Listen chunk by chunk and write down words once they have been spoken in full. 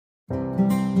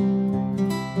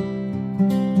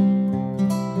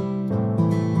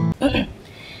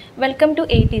Welcome to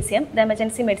AETCM, the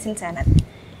Emergency Medicine Channel.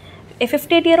 A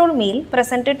 58-year-old male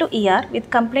presented to ER with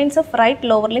complaints of right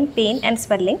lower limb pain and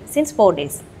swelling since 4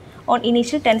 days. On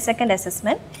initial 10-second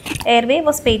assessment, airway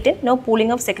was patent, no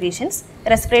pooling of secretions.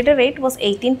 Respiratory rate was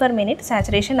 18 per minute,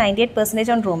 saturation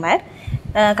 98% on room air.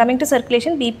 Coming to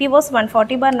circulation, BP was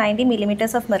 140/90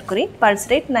 millimeters of mercury, pulse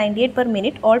rate 98 per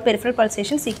minute, all peripheral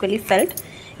pulsations equally felt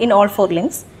in all 4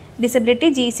 limbs.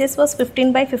 Disability GCS was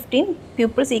 15/15,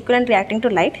 pupils equal and reacting to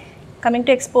light. Coming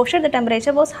to exposure, the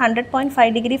temperature was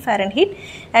 100.5 degree Fahrenheit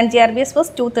and GRBS was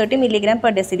 230 milligram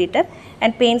per deciliter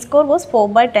and pain score was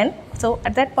 4/10. So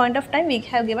at that point of time, we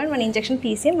have given one injection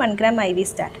PCM, 1 gram IV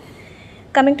stat.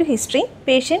 Coming to history,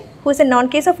 patient who is a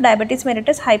non-case of diabetes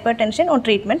mellitus hypertension on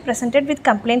treatment presented with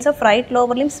complaints of right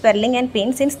lower limb swelling and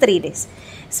pain since 3 days.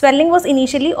 Swelling was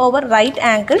initially over right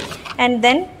ankle and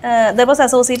then there was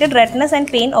associated redness and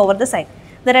pain over the side.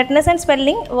 The redness and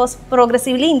swelling was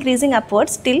progressively increasing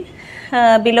upwards till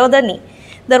below the knee.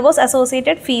 There was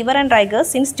associated fever and rigor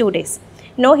since 2 days.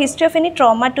 No history of any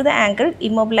trauma to the ankle,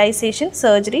 immobilization,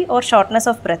 surgery or shortness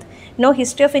of breath. No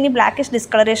history of any blackish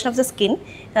discoloration of the skin,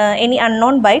 any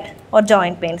unknown bite or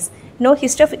joint pains. No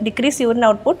history of decreased urine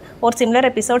output or similar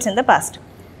episodes in the past.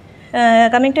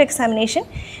 Coming to examination,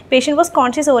 patient was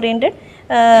conscious oriented,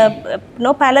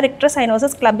 no pallor icterus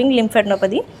cyanosis clubbing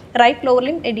lymphadenopathy, right lower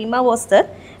limb edema was there,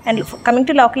 and coming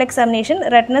to local examination,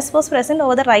 redness was present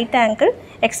over the right ankle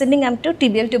extending up to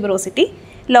tibial tuberosity,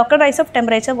 local rise of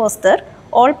temperature was there,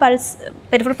 all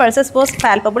peripheral pulses was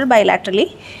palpable bilaterally,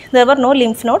 there were no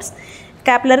lymph nodes,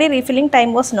 capillary refilling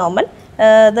time was normal,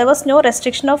 there was no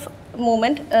restriction of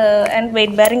movement and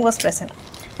weight bearing was present,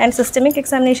 and systemic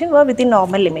examination were within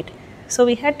normal limit. So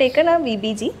we had taken a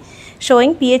VBG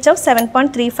showing pH of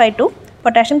 7.352,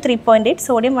 potassium 3.8,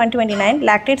 sodium 129,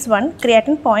 lactates 1,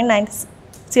 creatinine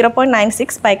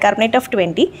 0.96, bicarbonate of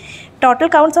 20, total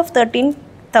counts of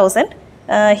 13,000,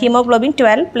 hemoglobin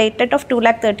 12, platelet of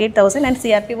 2,38,000 and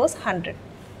CRP was 100.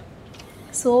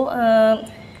 So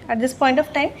at this point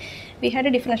of time, we had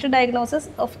a differential diagnosis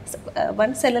of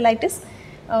one cellulitis,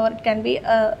 or it can be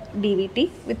a DVT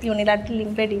with unilateral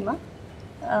lymphedema.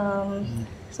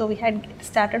 So we had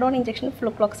started on injection of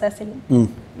flucloxacin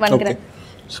 1 gram.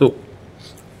 So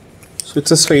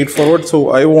it's a straightforward. So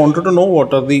I wanted to know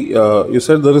what are the, you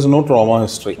said there is no trauma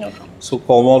history. No trauma. So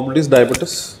comorbidities,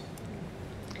 diabetes?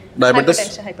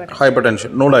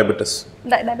 Hypertension. No diabetes.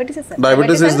 Diabetes is there.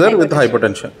 Diabetes is there with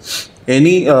hypertension.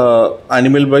 Any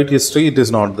animal bite history, it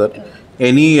is not there.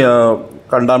 Any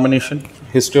contamination,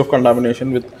 history of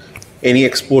contamination with any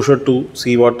exposure to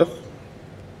seawater?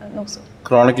 No, sir.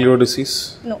 Chronic liver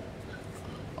disease? No.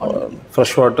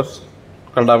 Freshwater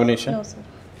contamination? No, sir.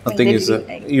 Nothing is there.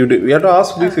 We have to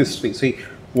ask this history. See,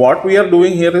 what we are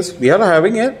doing here is we are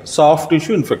having a soft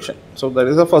tissue infection. So that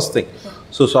is the first thing.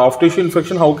 So soft tissue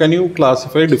infection, how can you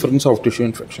classify different soft tissue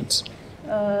infections?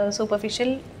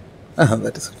 Superficial.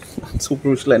 That is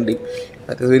superficial and deep.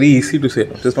 That is very easy to say.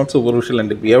 It is not superficial and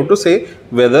deep. We have to say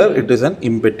whether it is an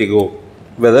impetigo,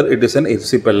 whether it is an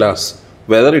erysipelas,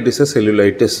 whether it is a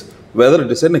cellulitis, whether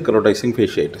it is a necrotizing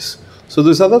fasciitis. So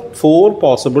these are the 4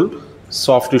 possible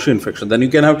soft tissue infection. Then you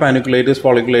can have paniculitis,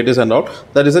 folliculitis and all.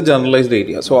 That is a generalized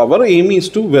area. So our aim is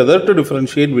to whether to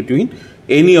differentiate between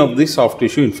any of these soft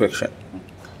tissue infection.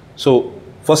 So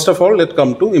first of all, let's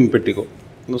come to impetigo.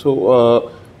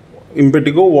 So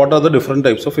impetigo, what are the different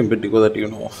types of impetigo that you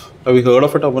know of? Have you heard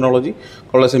of a terminology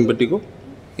called as impetigo?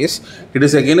 Yes, it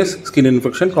is again a skin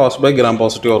infection caused by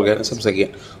gram-positive organisms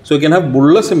again. So you can have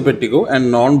bullous impetigo and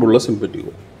non-bullous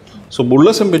impetigo. So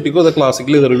bullous impetigo,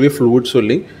 classically there will be fluid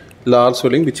swelling, large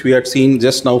swelling, which we had seen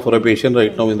just now for a patient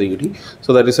right now in the ED.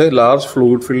 So that is a large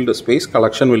fluid-filled space.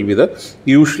 Collection will be there,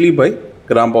 usually by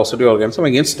gram-positive organism.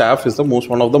 Again, staph is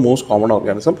one of the most common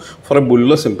organism for a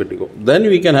bullous impetigo. Then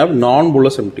we can have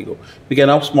non-bullous impetigo. We can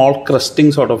have small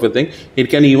crusting sort of a thing. It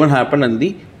can even happen in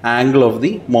the angle of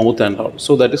the mouth and all.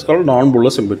 So that is called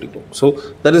non-bullous impetigo. So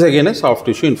that is again a soft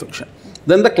tissue infection.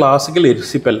 Then the classical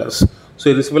erysipelas.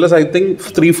 So erysipelas, I think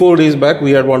 3-4 days back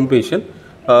we had one patient.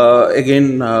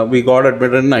 We got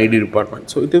admitted in ID department.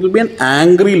 So it will be an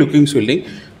angry looking swelling,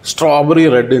 strawberry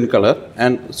red in color,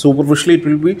 and superficially it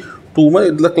will be too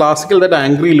much. The classical that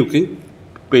angry looking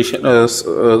patient,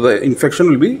 the infection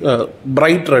will be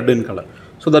bright red in color.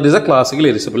 So that is a classical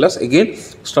erysipelas, again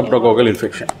streptococcal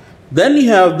infection. Then you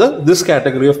have this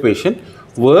category of patient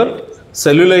where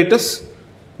cellulitis,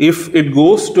 if it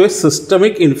goes to a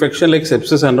systemic infection like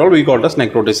sepsis and all, we call it as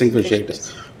necrotizing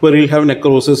fasciitis, where you have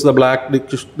necrosis, the black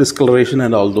discoloration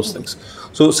and all those things.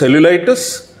 So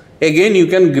cellulitis, again you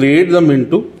can grade them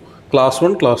into Class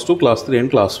 1, Class 2, Class 3 and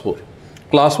Class 4.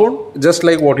 Class 1, just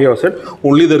like what you have said,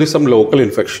 only there is some local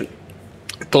infection.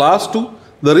 Class 2,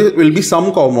 will be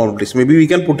some comorbidities. Maybe we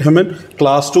can put him in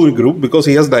Class 2 group because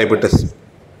he has diabetes.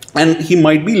 And he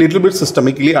might be little bit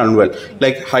systemically unwell,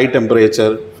 like high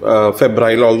temperature,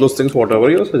 febrile, all those things, whatever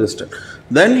you have suggested.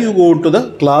 Then you go to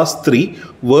the Class 3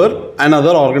 where another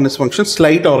organ dysfunction,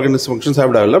 slight organ dysfunctions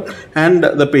have developed and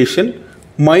the patient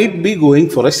might be going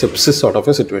for a sepsis sort of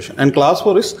a situation. And Class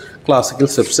 4 is classical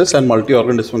sepsis and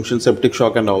multi-organ dysfunction, septic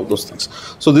shock and all those things.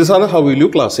 So these are how will you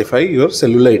classify your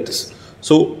cellulitis.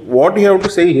 So what you have to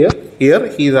say here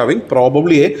he is having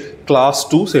probably a Class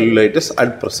 2 cellulitis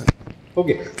at present.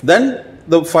 Okay, then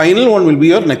the final one will be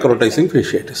your necrotizing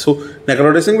fasciitis. So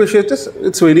necrotizing fasciitis,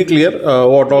 it's very clear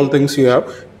what all things you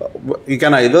have. You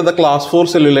can either the Class 4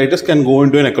 cellulitis can go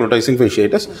into a necrotizing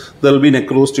fasciitis. There will be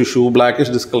necrosed tissue, blackish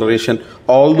discoloration,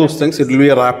 all those things. It will be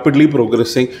rapidly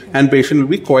progressing and patient will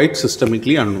be quite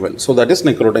systemically unwell. So that is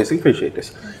necrotizing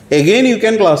fasciitis. Again, you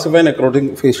can classify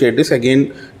necrotizing fasciitis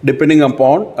again depending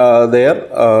upon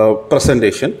their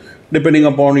presentation. Depending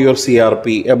upon your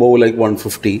CRP above like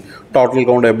 150, total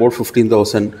count about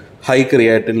 15,000, high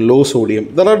creatinine, low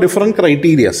sodium. There are different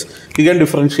criteria. You can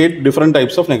differentiate different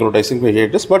types of necrotizing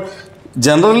fasciitis, but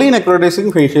generally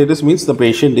necrotizing fasciitis means the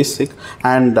patient is sick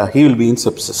and he will be in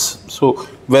sepsis. So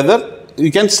whether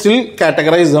you can still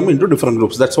categorize them into different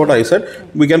groups. That's what I said.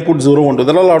 We can put 0, 1, 2.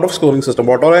 There are a lot of scoring system.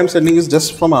 Whatever I am sending is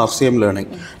just from RCM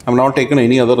learning. I am not taken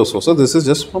any other resources. This is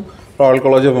just from Royal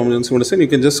College of Emergency Medicine. You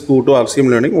can just go to RCM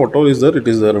learning. Whatever is there, it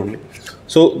is there only.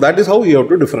 So that is how you have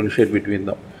to differentiate between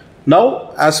them.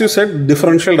 Now, as you said,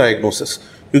 differential diagnosis.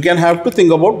 You can have to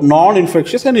think about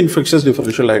non-infectious and infectious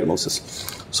differential diagnosis.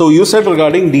 So you said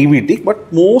regarding DVT,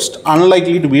 but most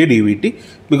unlikely to be a DVT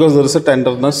because there is a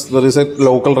tenderness, there is a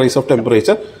local rise of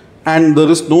temperature and there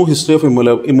is no history of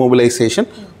immobilization.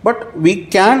 But we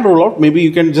can rule out, maybe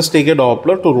you can just take a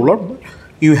Doppler to rule out, but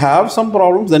you have some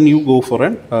problems, then you go for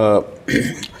an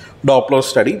Doppler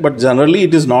study, but generally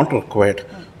it is not required.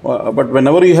 But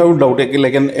whenever you have doubt,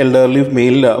 like an elderly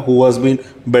male who has been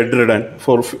bedridden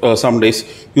for some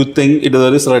days, you think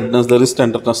there is redness, there is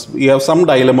tenderness, you have some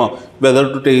dilemma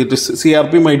whether to take this.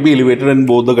 CRP might be elevated in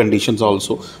both the conditions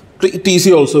also.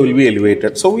 TC also will be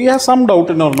elevated. So we have some doubt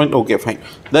in our mind, okay fine.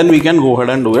 Then we can go ahead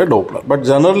and do a Doppler. But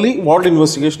generally what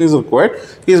investigation is required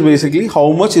is basically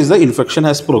how much is the infection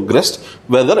has progressed,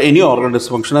 whether any organ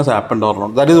dysfunction has happened or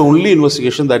not. That is only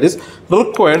investigation that is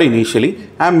required initially,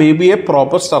 and maybe a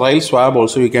proper sterile swab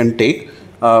also you can take.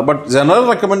 But general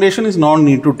recommendation is not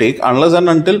need to take unless and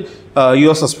until you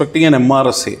are suspecting an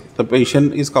MRSA. The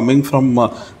patient is coming from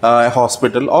a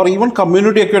hospital or even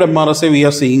community acute MRSA we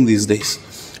are seeing these days.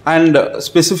 And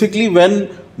specifically when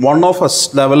one of us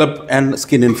develop an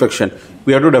skin infection,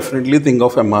 we have to definitely think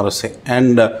of MRSA.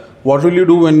 And what will you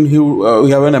do when you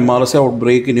have an MRSA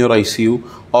outbreak in your ICU,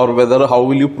 or whether how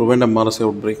will you prevent MRSA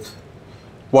outbreak?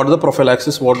 What is the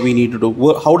prophylaxis, what we need to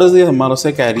do? How does the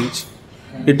MRSA carry it?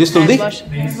 It is through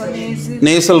the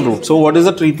nasal route. So what is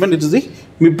the treatment? It is the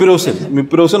mipirocin.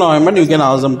 Mipirocin ointment you can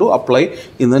ask them to apply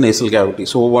in the nasal cavity.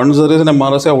 So once there is an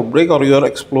MRSA outbreak or you are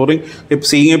exploring, if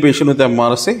seeing a patient with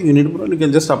MRSA, you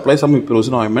can just apply some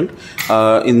mipirocin ointment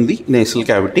in the nasal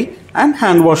cavity, and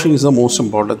hand washing is the most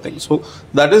important thing. So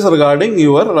that is regarding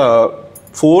your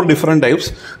 4 different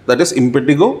types, that is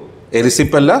impetigo,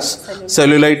 erysipelas,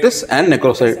 cellulitis and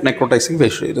necrotizing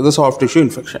fasciitis, the soft tissue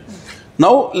infection.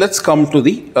 Now let's come to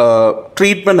the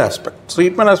treatment aspect.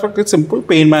 Treatment aspect is simple.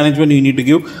 Pain management you need to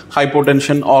give,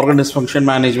 hypotension, organ dysfunction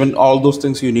management, all those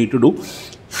things you need to do.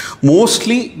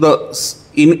 Mostly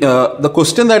the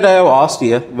question that I have asked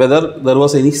here, whether there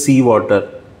was any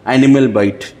seawater, animal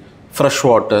bite, fresh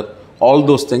water, all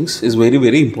those things is very,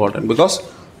 very important because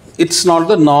it's not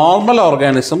the normal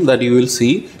organism that you will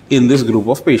see in this group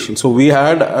of patients. So we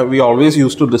always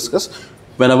used to discuss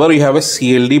whenever you have a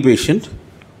CLD patient,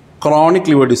 chronic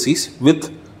liver disease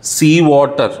with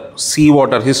seawater,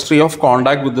 history of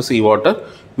contact with the seawater,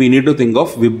 we need to think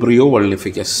of Vibrio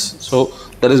vulnificus. So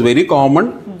that is very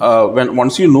common.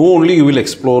 Once you know only, you will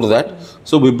explore that.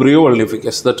 So Vibrio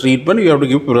vulnificus, the treatment you have to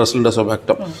give puracil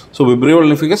desobactam. So Vibrio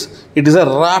vulnificus, it is a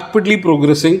rapidly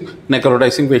progressing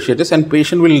necrotizing fasciitis, and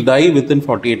patient will die within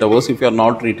 48 hours if you are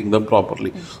not treating them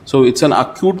properly. So it's an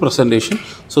acute presentation.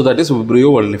 So that is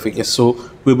Vibrio vulnificus. So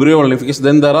Vibrio vulnificus.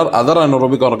 Then there are other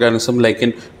anaerobic organisms like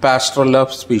in Pasteurella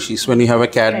species when you have a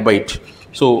cat bite.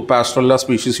 So Pasteurella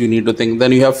species you need to think.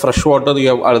 Then you have freshwater, you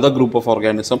have another group of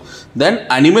organism. Then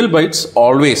animal bites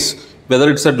always, whether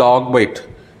it's a dog bite,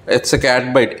 it's a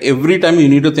cat bite. Every time you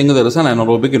need to think there is an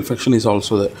anaerobic infection is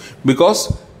also there.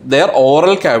 Because their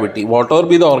oral cavity, whatever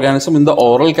be the organism in the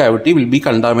oral cavity, will be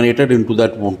contaminated into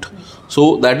that wound.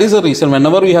 So that is the reason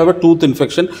whenever we have a tooth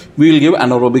infection, we will give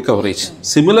anaerobic coverage.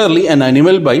 Similarly, an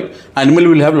animal bite, animal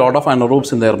will have a lot of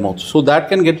anaerobes in their mouth. So that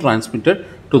can get transmitted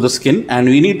to the skin, and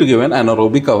we need to give an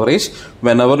anaerobic coverage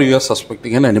whenever you are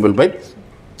suspecting an animal bite.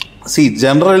 See,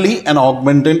 generally an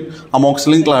augmentin,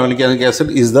 amoxicillin, clavulanic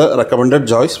acid is the recommended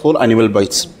choice for animal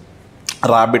bites.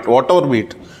 Rabbit, whatever be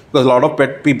it, because a lot of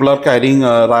pet people are carrying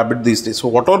rabbit these days. So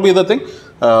whatever be the thing,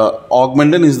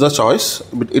 augmentin is the choice.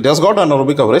 It has got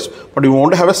anaerobic coverage, but you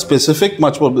want to have a specific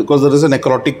much more, because there is a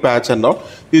necrotic patch and all.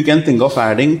 You can think of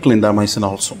adding clindamycin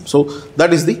also. So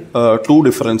that is the two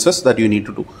differences that you need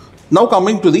to do. Now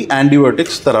coming to the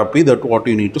antibiotics therapy, that what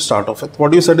you need to start off with.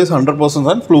 What you said is 100%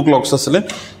 on flucloxacillin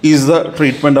is the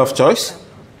treatment of choice.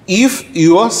 If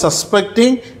you are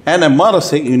suspecting an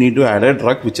MRSA, you need to add a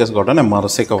drug which has got an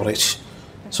MRSA coverage.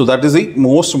 So that is the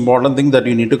most important thing that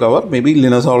you need to cover. Maybe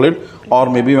linezolid or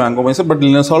maybe vancomycin, but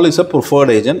linezolid is a preferred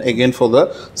agent again for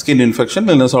the skin infection.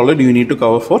 Linezolid you need to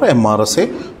cover for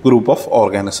MRSA group of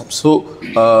organisms. So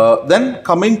then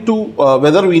coming to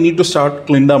whether we need to start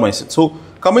clindamycin. So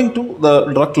coming to the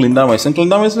drug clindamycin.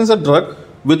 Clindamycin is a drug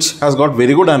which has got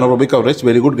very good anaerobic coverage,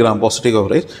 very good gram-positive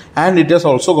coverage, and it has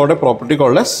also got a property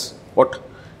called as what?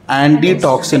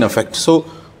 Antitoxin effect. So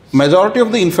majority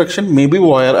of the infection may be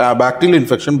bacterial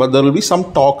infection, but there will be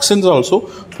some toxins also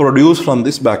produced from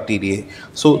this bacteria.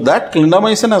 So that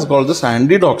clindamycin has got this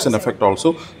antitoxin effect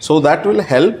also. So that will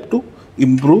help to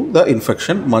improve the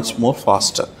infection much more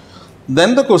faster.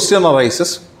 Then the question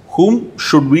arises, whom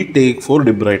should we take for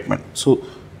debridement? So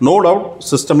no doubt,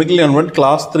 systemically unwanted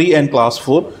class 3 and class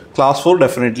 4. Class 4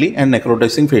 definitely, and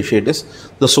necrotizing fasciitis.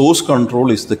 The source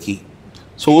control is the key.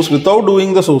 So without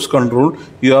doing the source control,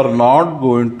 you are not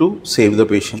going to save the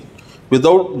patient.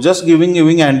 Without just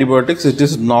giving antibiotics, it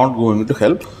is not going to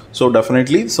help. So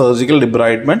definitely surgical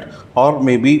debridement or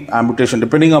maybe amputation,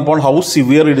 depending upon how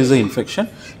severe it is the infection,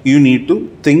 you need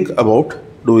to think about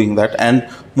doing that. And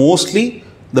mostly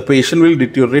the patient will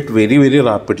deteriorate very, very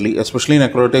rapidly, especially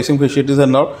necrotizing fasciitis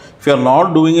and all. If you are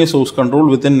not doing a source control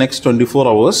within next 24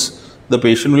 hours, the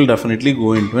patient will definitely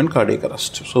go into an cardiac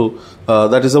arrest. So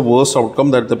that is the worst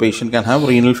outcome that the patient can have.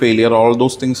 Renal failure, all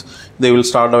those things, they will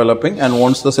start developing. And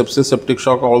once the sepsis, septic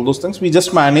shock, all those things, we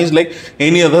just manage like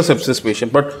any other sepsis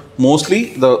patient. But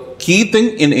mostly the key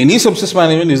thing in any sepsis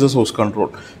management is the source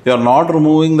control. You are not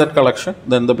removing that collection,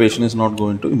 then the patient is not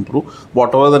going to improve.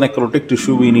 Whatever the necrotic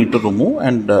tissue we need to remove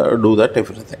and do that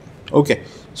everything. Okay.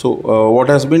 So what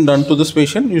has been done to this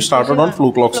patient? You started on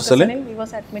flucloxacillin. We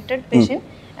was admitted patient.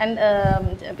 And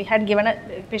we had given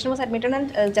patient was admitted on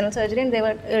general surgery, and they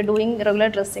were doing regular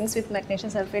dressings with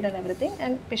magnesium sulfate and everything,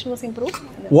 and patient was improved.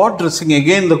 What dressing?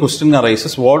 Again, the question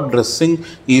arises: what dressing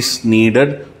is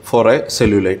needed for a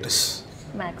cellulitis?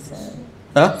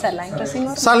 Saline dressing.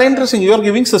 Or saline dressing. You are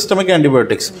giving systemic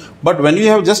antibiotics, but when you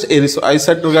have just I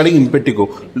said regarding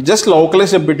impetigo, just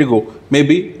localized impetigo,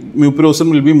 maybe mupirocin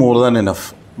will be more than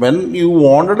enough. When you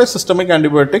wanted a systemic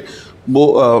antibiotic,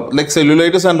 like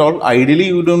cellulitis and all, ideally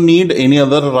you don't need any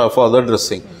other further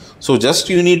dressing. So just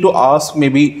you need to ask,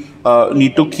 maybe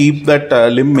need to keep that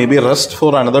limb maybe rest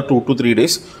for another 2 to 3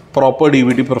 days, proper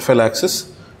DVT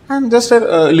prophylaxis, and just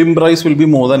a limb rise will be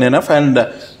more than enough. And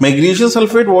magnesium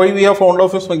sulfate, why we have found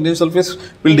out is magnesium sulfate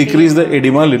will decrease the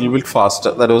edema a little bit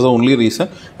faster. That was the only reason.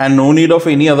 And no need of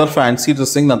any other fancy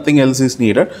dressing, nothing else is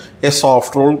needed. A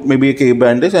soft roll, maybe a K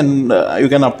bandage, and you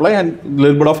can apply, and a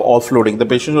little bit of offloading. The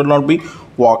patient should not be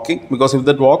walking, because if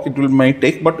that walk, it will might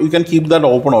take, but you can keep that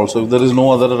open also. If there is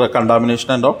no other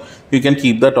contamination and all, you can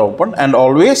keep that open. And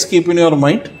always keep in your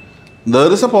mind,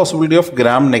 there is a possibility of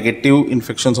gram-negative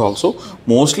infections also.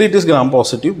 Mostly it is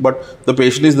gram-positive, but the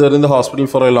patient is there in the hospital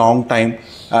for a long time.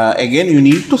 Again, you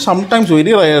need to sometimes,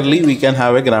 very rarely, we can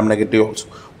have a gram-negative also.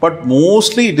 But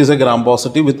mostly it is a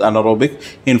gram-positive with anaerobic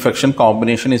infection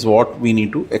combination is what we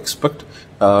need to expect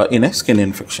in a skin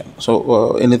infection.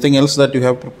 So, anything else that you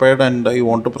have prepared and you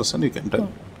want to present, you can tell.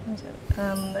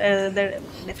 The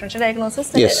differential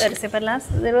diagnosis, yes.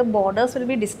 Erysipelas, their borders will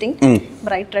be distinct,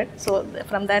 bright red. So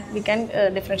from that we can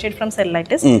differentiate from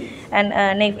cellulitis. And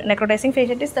necrotizing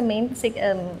fasciitis, the main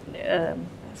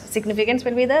significance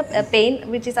will be the pain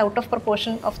which is out of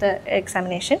proportion of the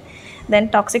examination. Then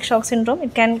toxic shock syndrome,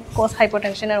 it can cause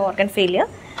hypotension or organ failure.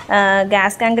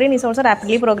 Gas gangrene is also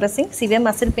rapidly progressing. Severe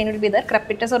muscle pain will be there.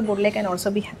 Crepitus or bullous can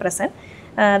also be present.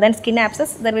 Then skin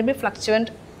abscess, there will be fluctuant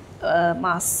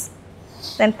mass.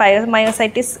 Then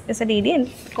pyomyositis is a DD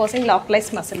and causing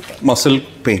localized muscle pain. Muscle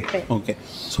pain. Okay.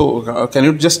 So can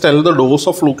you just tell the dose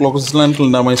of flucloxacillin and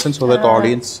clindamycin so that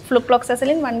audience?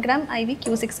 Flucloxacillin 1 gram IV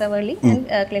Q6 hourly and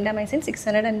clindamycin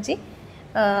 600 mg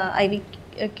IV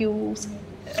Q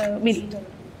BD.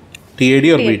 TAD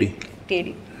or BD?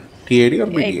 TAD. TAD or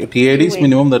BD? TAD is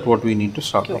minimum, that what we need to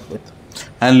start off with.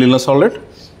 And linezolid?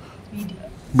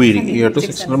 BD. You have to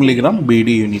 600 milligram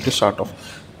BD you need to start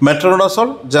off.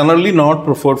 Metronidazole generally not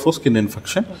preferred for skin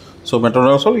infection. So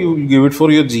metronidazole you give it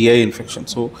for your GI infection.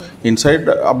 So inside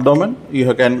the abdomen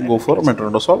you can go for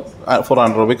metronidazole for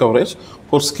anaerobic coverage.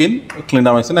 For skin,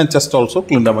 clindamycin, and chest also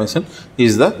clindamycin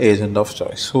is the agent of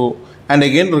choice. So, and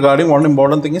again regarding one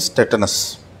important thing is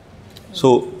tetanus.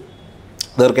 So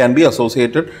there can be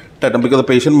associated tetanus because the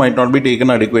patient might not be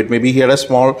taken adequate. Maybe he had a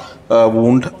small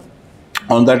wound.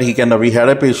 On that we had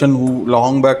a patient who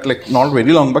long back, like not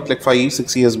very long back, like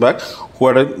 5-6 years back, who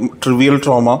had a trivial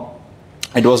trauma.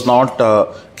 It was not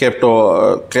kept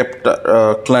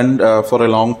cleansed for a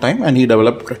long time, and he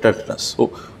developed tetanus. So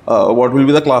what will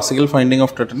be the classical finding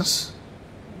of tetanus?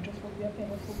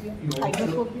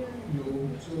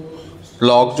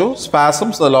 Lockjaw,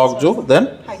 spasms, the lockjaw,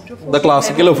 then the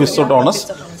classical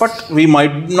opisthotonus. But we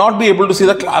might not be able to see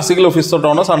the classical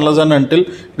opisthotonus unless and until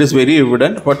it is very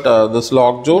evident. But this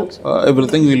lockjaw,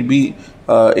 everything will be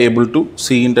able to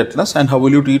see in tetanus. And how will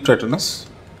you treat tetanus?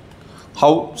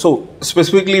 So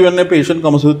specifically when a patient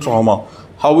comes with trauma,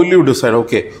 how will you decide,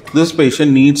 okay, this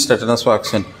patient needs tetanus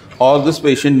vaccine or this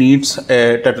patient needs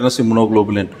a tetanus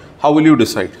immunoglobulin? How will you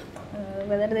decide?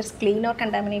 Whether it is clean or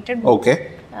contaminated wound.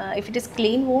 Okay. If it is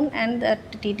clean wound and the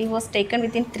TT was taken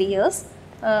within 3 years,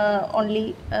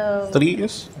 only 3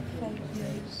 years?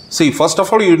 See, first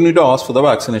of all, you need to ask for the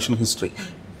vaccination history.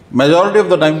 Majority of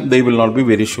the time, they will not be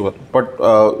very sure. But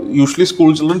usually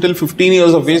school children till 15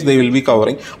 years of age, they will be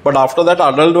covering. But after that,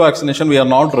 adult vaccination, we are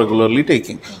not regularly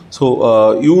taking.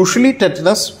 So usually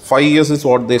tetanus, 5 years is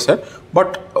what they said.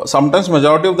 But sometimes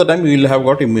majority of the time, we will have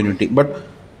got immunity. But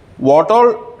what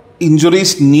all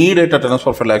injuries need a tetanus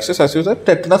prophylaxis? As you said,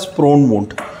 tetanus prone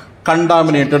wound,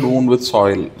 contaminated wound with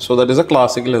soil. So that is a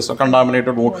classical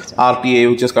contaminated wound, RTA,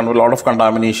 which is kind of a lot of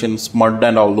contaminations, mud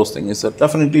and all those things.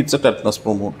 Definitely it's a tetanus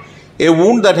prone wound. A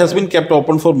wound that has been kept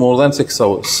open for more than 6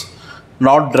 hours,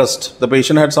 not dressed. The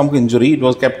patient had some injury, it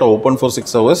was kept open for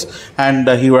 6 hours and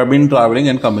he would have been traveling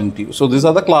and coming to you. So these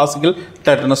are the classical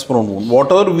tetanus prone wound.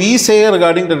 Whatever we say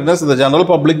regarding tetanus, the general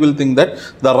public will think that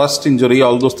the rust injury,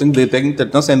 all those things, they think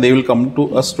tetanus and they will come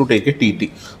to us to take a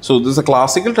TT. So this is a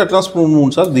classical tetanus prone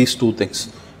wounds are these two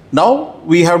things. Now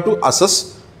we have to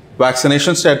assess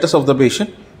vaccination status of the patient,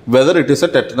 whether it is a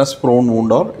tetanus prone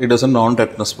wound or it is a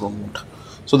non-tetanus prone wound.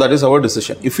 So that is our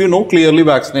decision. If you know clearly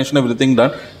vaccination, everything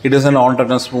done, it is a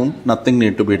non-tetanus wound, nothing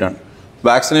need to be done.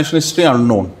 Vaccination history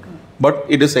unknown, but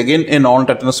it is again a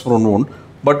non-tetanus prone wound.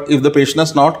 But if the patient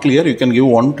is not clear, you can give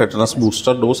one tetanus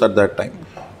booster dose at that time.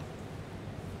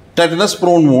 Tetanus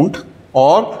prone wound,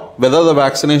 or whether the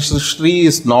vaccination history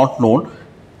is not known,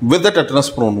 with the tetanus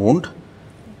prone wound,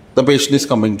 the patient is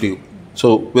coming to you.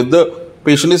 So with the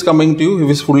patient is coming to you, if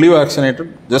he is fully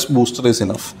vaccinated, just booster is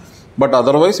enough. But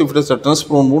otherwise, if it is tetanus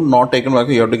prone wound not taken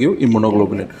vaccine, you have to give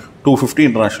immunoglobulin, 250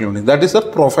 international units. That is the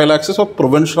prophylaxis or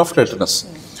prevention of tetanus.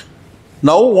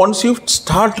 Now, once you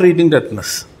start treating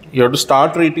tetanus, you have to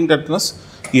start treating tetanus.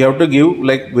 You have to give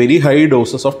like very high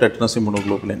doses of tetanus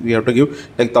immunoglobulin. We have to give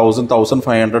like 1000,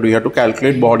 1500. We have to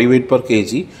calculate body weight per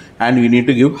kg, and we need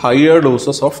to give higher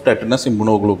doses of tetanus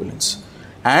immunoglobulins.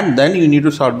 And then you need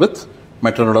to start with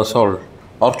metronidazole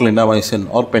or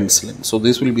clindamycin or penicillin. So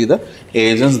these will be the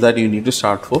agents that you need to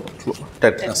start for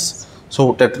tetanus.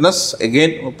 So tetanus,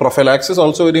 again, prophylaxis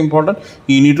also very important.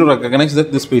 You need to recognize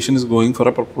that this patient is going for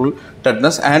a probable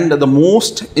tetanus, and the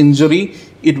most injury,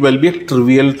 it will be a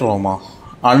trivial trauma,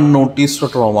 unnoticed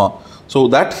trauma. So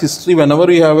that history,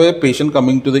 whenever you have a patient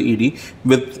coming to the ED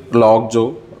with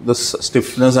lockjaw, the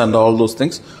stiffness and all those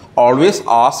things, always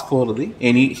ask for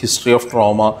any history of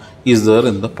trauma is there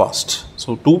in the past.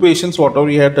 So 2 patients, whatever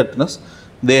he had tetanus,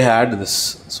 they had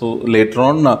this. So later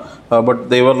on, but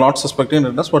they were not suspecting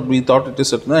tetanus, but we thought it is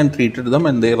tetanus and treated them,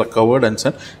 and they recovered and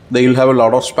said they will have a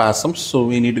lot of spasms. So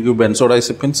we need to give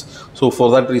benzodiazepines. So for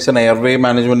that reason, airway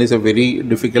management is a very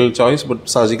difficult choice, but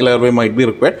surgical airway might be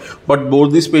required. But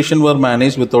both these patients were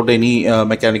managed without any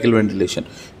mechanical ventilation.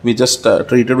 We just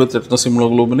treated with tetanus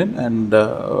immunoglobulin and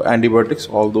antibiotics,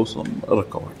 all those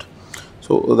recovered.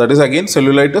 So that is again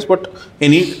cellulitis, but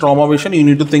any trauma patient, you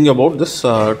need to think about this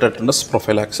tetanus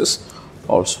prophylaxis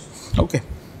also. Okay.